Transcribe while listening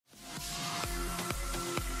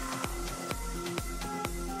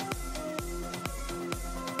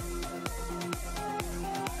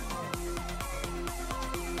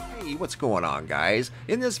what's going on, guys?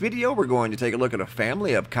 In this video, we're going to take a look at a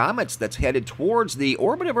family of comets that's headed towards the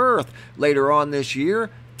orbit of Earth later on this year.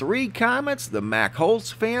 3 comets, the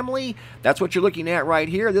Holtz family. That's what you're looking at right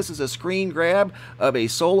here. This is a screen grab of a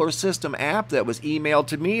solar system app that was emailed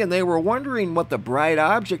to me, and they were wondering what the bright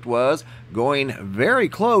object was going very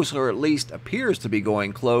close, or at least appears to be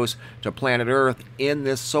going close to planet Earth in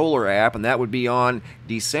this solar app, and that would be on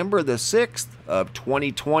December the 6th of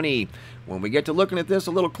 2020. When we get to looking at this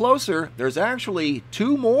a little closer, there's actually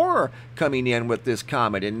 2 more coming in with this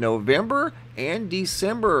comet in November and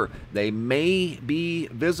December. They may be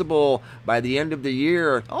visible by the end of the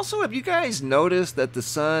year. Also, have you guys noticed that the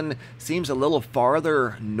sun seems a little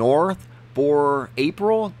farther north for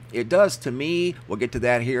April? It does to me. We'll get to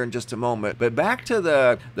that here in just a moment. But back to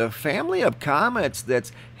the family of comets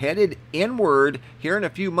that's headed inward here in a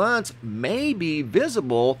few months may be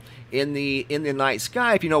visible in the night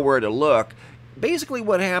sky if you know where to look. Basically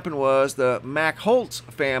what happened was the Holtz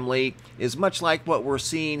family is much like what we're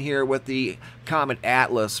seeing here with the comet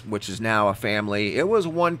Atlas, which is now a family. It was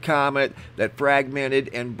one comet that fragmented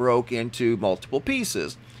and broke into multiple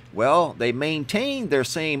pieces. Well, they maintained their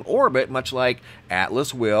same orbit, much like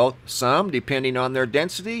Atlas will. Some, depending on their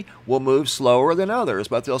density, will move slower than others,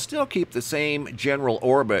 but they'll still keep the same general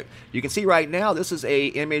orbit. You can see right now this is an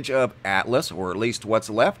image of Atlas, or at least what's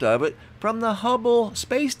left of it, from the Hubble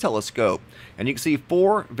Space Telescope. And you can see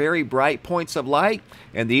 4 very bright points of light,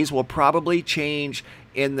 and these will probably change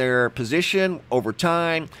in their position over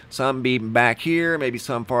time. Some be back here, maybe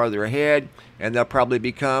some farther ahead, and they'll probably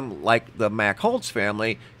become like the Holtz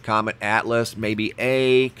family, Comet Atlas, maybe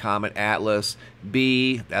A, Comet Atlas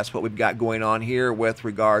B. That's what we've got going on here with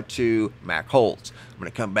regard to Holtz. I'm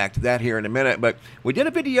going to come back to that here in a minute, but we did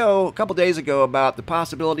a video a couple days ago about the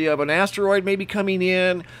possibility of an asteroid maybe coming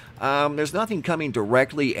in. There's nothing coming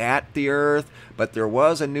directly at the Earth, but there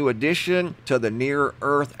was a new addition to the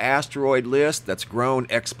near-Earth asteroid list that's grown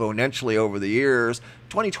exponentially over the years.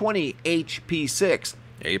 2020 HP6,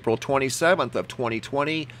 April 27th of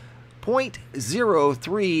 2020,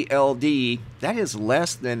 0.03 LD. That is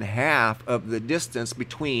less than half of the distance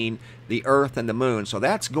between the Earth and the Moon. So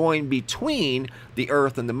that's going between the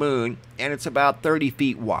Earth and the Moon, and it's about 30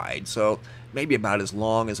 feet wide. So maybe about as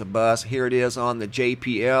long as a bus. Here it is on the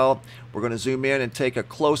JPL. We're going to zoom in and take a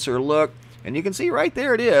closer look. And you can see right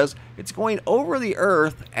there it is. It's going over the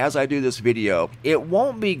Earth as I do this video. It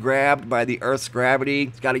won't be grabbed by the Earth's gravity.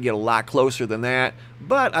 It's got to get a lot closer than that.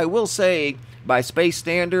 But I will say, by space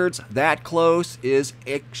standards, that close is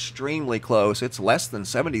extremely close. It's less than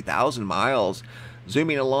 70,000 miles.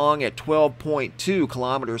 Zooming along at 12.2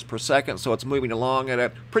 kilometers per second, so it's moving along at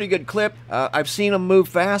a pretty good clip. I've seen them move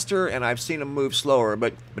faster and I've seen them move slower,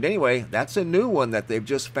 but anyway, that's a new one that they've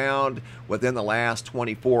just found within the last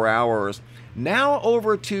 24 hours. Now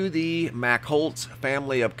over to the Holtz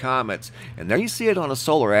family of comets, and there you see it on a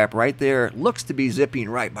solar app right there. It looks to be zipping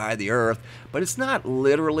right by the Earth, but it's not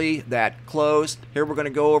literally that close. Here we're going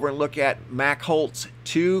to go over and look at Holtz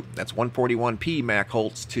 2. That's 141P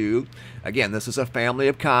Holtz 2. Again, this is a family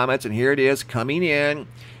of comets, and here it is coming in.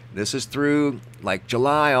 This is through like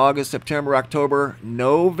July, August, September, October,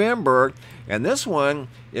 November, and this one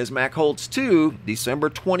is Holtz 2, December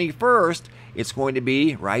 21st. It's going to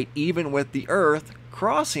be right even with the Earth,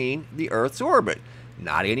 crossing the Earth's orbit.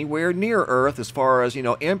 Not anywhere near Earth as far as,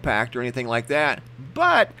 impact or anything like that,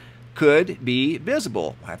 but could be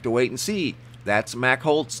visible. We'll have to wait and see. That's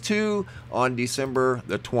Holtz 2 on December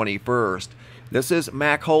the 21st. This is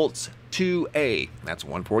Holtz 2A. That's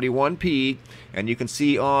 141P, and you can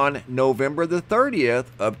see on November the 30th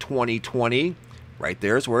of 2020, right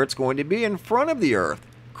there's where it's going to be in front of the Earth,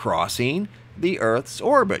 crossing the Earth's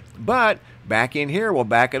orbit. But back in here, we'll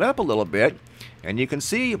back it up a little bit, and you can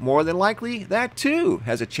see more than likely that too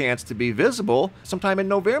has a chance to be visible sometime in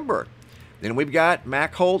November. Then we've got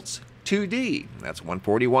Holtz 2D. That's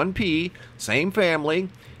 141P, same family,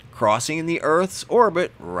 crossing the Earth's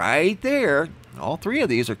orbit right there. All 3 of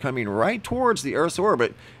these are coming right towards the Earth's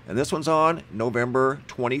orbit, and this one's on November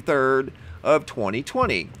 23rd of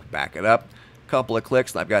 2020. Back it up a couple of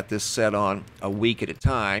clicks, and I've got this set on a week at a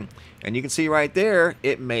time, and you can see right there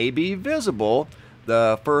it may be visible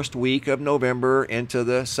the first week of November into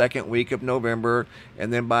the second week of November,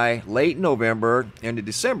 and then by late November into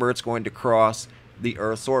December it's going to cross the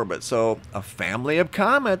Earth's orbit. So a family of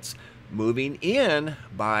comets moving in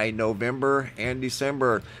by November and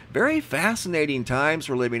December. Very fascinating times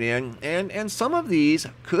we're living in, and some of these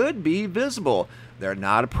could be visible. They're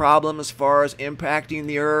not a problem as far as impacting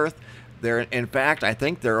the Earth. In fact, I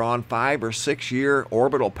think they're on 5 or 6 year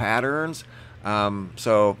orbital patterns.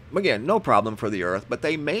 So again, no problem for the Earth, but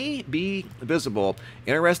they may be visible.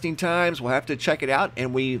 Interesting times. We'll have to check it out,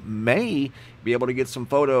 and we may be able to get some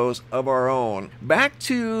photos of our own. Back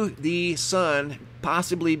to the sun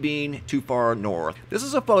possibly being too far north. This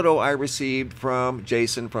is a photo I received from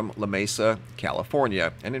Jason from La Mesa,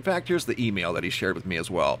 California. And in fact, here's the email that he shared with me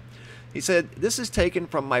as well. He said, "This is taken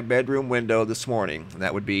from my bedroom window this morning." And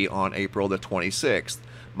that would be on April the 26th.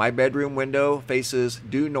 "My bedroom window faces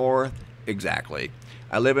due north exactly.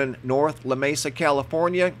 I live in North La Mesa,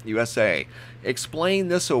 California, USA. Explain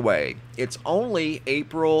this away. It's only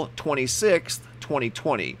April 26th,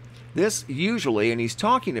 2020. This usually," and he's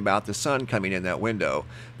talking about the sun coming in that window,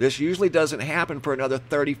 "this usually doesn't happen for another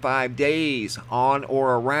 35 days on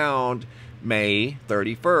or around May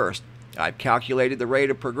 31st. I've calculated the rate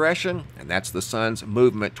of progression," and that's the sun's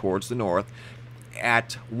movement towards the north,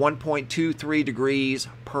 "at 1.23 degrees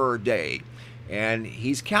per day." And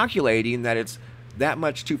he's calculating that it's that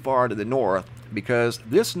much too far to the north because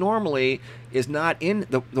this normally is not in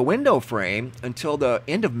the window frame until the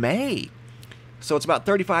end of May. So it's about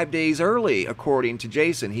 35 days early, according to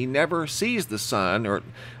Jason. He never sees the sun, or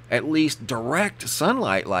at least direct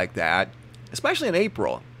sunlight like that, especially in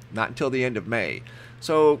April, not until the end of May.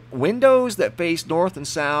 So windows that face north and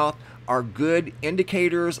south are good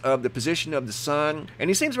indicators of the position of the sun. And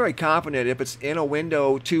he seems very confident if it's in a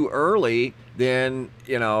window too early, then,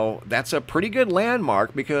 you know, that's a pretty good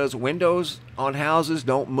landmark because windows on houses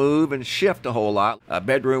don't move and shift a whole lot. A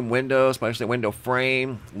bedroom window, especially a window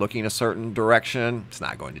frame, looking a certain direction, it's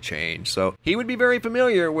not going to change. So he would be very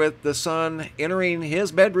familiar with the sun entering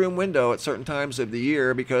his bedroom window at certain times of the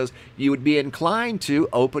year because you would be inclined to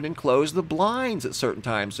open and close the blinds at certain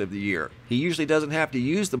times of the year. He usually doesn't have to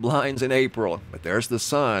use the blinds in April, but there's the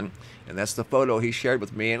sun, and that's the photo he shared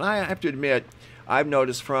with me. And I have to admit, I've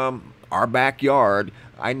noticed from our backyard,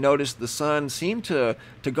 I noticed the sun seemed to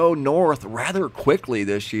go north rather quickly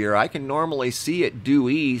this year. I can normally see it due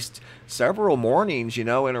east several mornings, you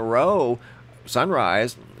know, in a row,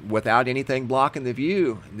 sunrise, without anything blocking the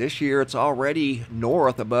view. This year it's already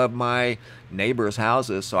north above my neighbors'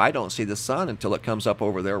 houses, so I don't see the sun until it comes up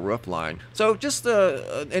over their roof line. So just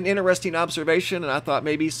an interesting observation, and I thought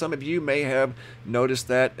maybe some of you may have noticed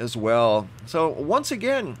that as well. So once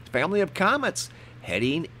again, family of comets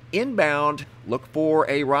heading inbound. Look for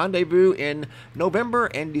a rendezvous in November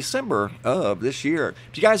and December of this year.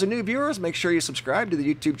 If you guys are new viewers, make sure you subscribe to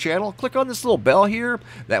the YouTube channel. Click on this little bell here.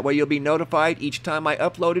 That way you'll be notified each time I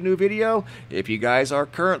upload a new video. If you guys are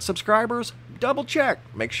current subscribers, double check.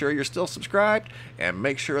 Make sure you're still subscribed and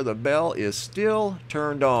make sure the bell is still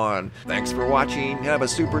turned on. Thanks for watching. Have a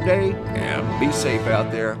super day and be safe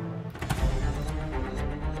out there.